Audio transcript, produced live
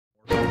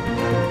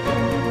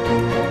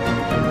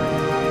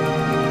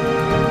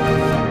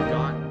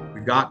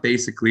got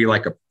basically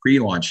like a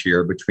pre-launch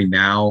here between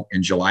now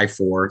and July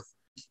 4th.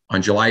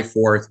 On July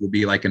 4th will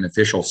be like an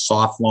official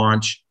soft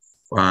launch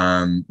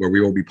where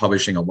we will be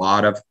publishing a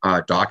lot of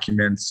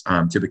documents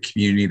to the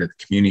community that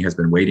the community has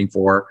been waiting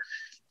for.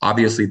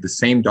 Obviously, the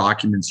same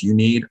documents you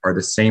need are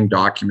the same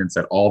documents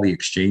that all the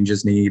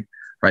exchanges need,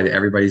 right? That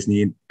everybody's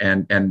need,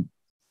 and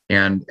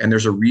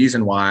there's a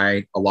reason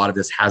why a lot of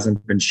this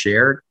hasn't been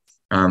shared.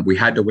 We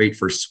had to wait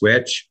for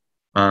Switch.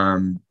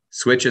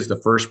 Switch is the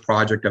first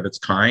project of its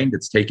kind.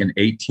 It's taken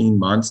 18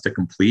 months to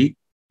complete.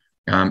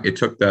 It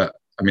took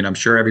I'm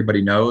sure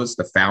everybody knows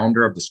the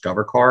founder of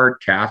Discover Card,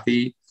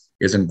 Kathy,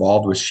 is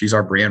involved with, she's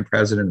our brand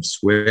president of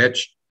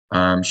Switch.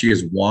 She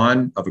is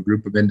one of a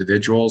group of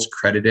individuals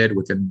credited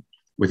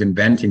with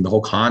inventing the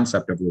whole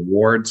concept of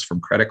rewards from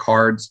credit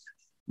cards,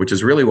 which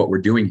is really what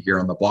we're doing here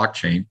on the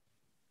blockchain.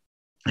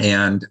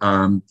 And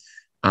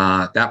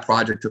that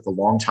project took a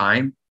long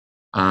time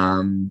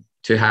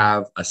to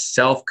have a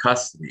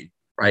self-custody,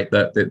 right?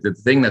 The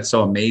thing that's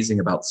so amazing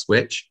about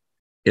Switch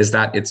is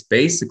that it's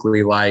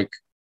basically like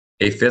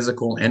a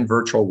physical and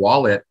virtual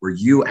wallet where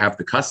you have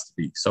the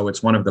custody. So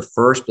it's one of the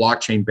first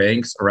blockchain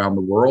banks around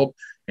the world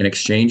and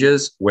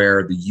exchanges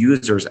where the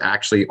users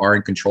actually are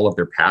in control of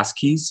their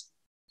passkeys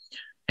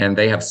and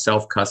they have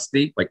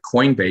self-custody. Like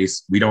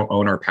Coinbase, we don't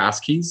own our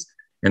passkeys.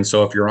 And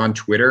so if you're on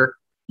Twitter,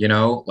 you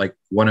know, like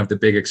one of the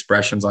big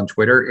expressions on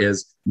Twitter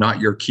is not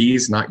your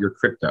keys, not your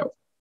crypto.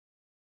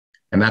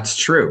 And that's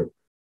true.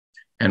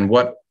 And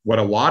what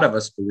a lot of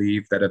us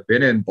believe that have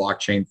been in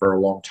blockchain for a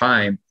long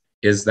time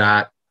is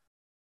that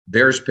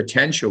there's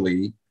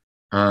potentially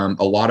a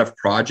lot of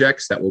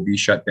projects that will be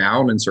shut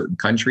down in certain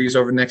countries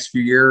over the next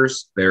few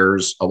years.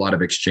 There's a lot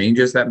of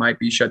exchanges that might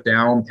be shut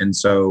down. And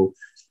so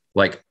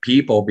like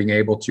people being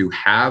able to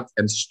have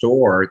and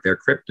store their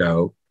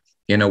crypto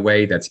in a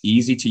way that's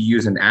easy to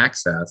use and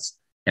access,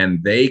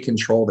 and they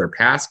control their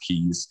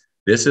passkeys.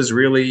 This is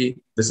really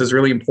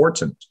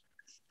important.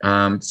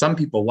 Some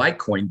people like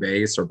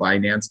Coinbase or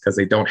Binance because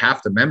they don't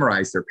have to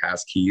memorize their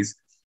passkeys.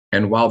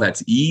 And while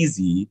that's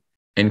easy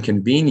and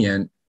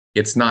convenient,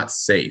 it's not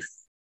safe.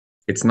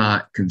 It's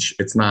not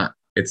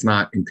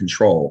in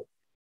control.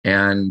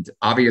 And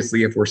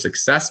obviously, if we're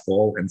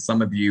successful, and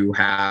some of you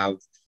have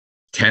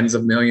tens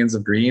of millions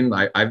of green,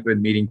 I've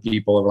been meeting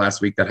people over the last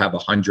week that have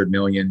 100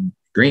 million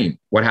green.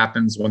 What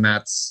happens when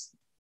that's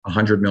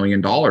 $100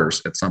 million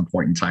at some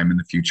point in time in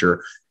the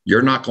future?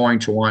 You're not going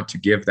to want to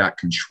give that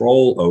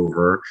control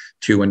over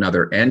to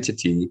another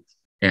entity.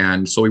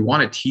 And so we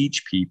want to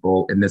teach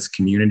people in this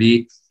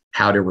community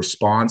how to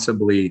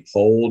responsibly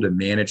hold and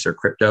manage their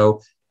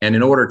crypto. And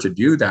in order to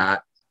do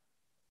that,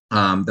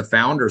 the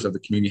founders of the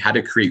community had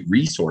to create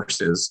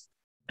resources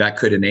that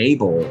could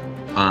enable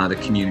the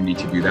community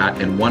to do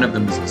that. And one of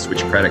them is the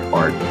Switch credit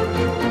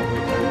card.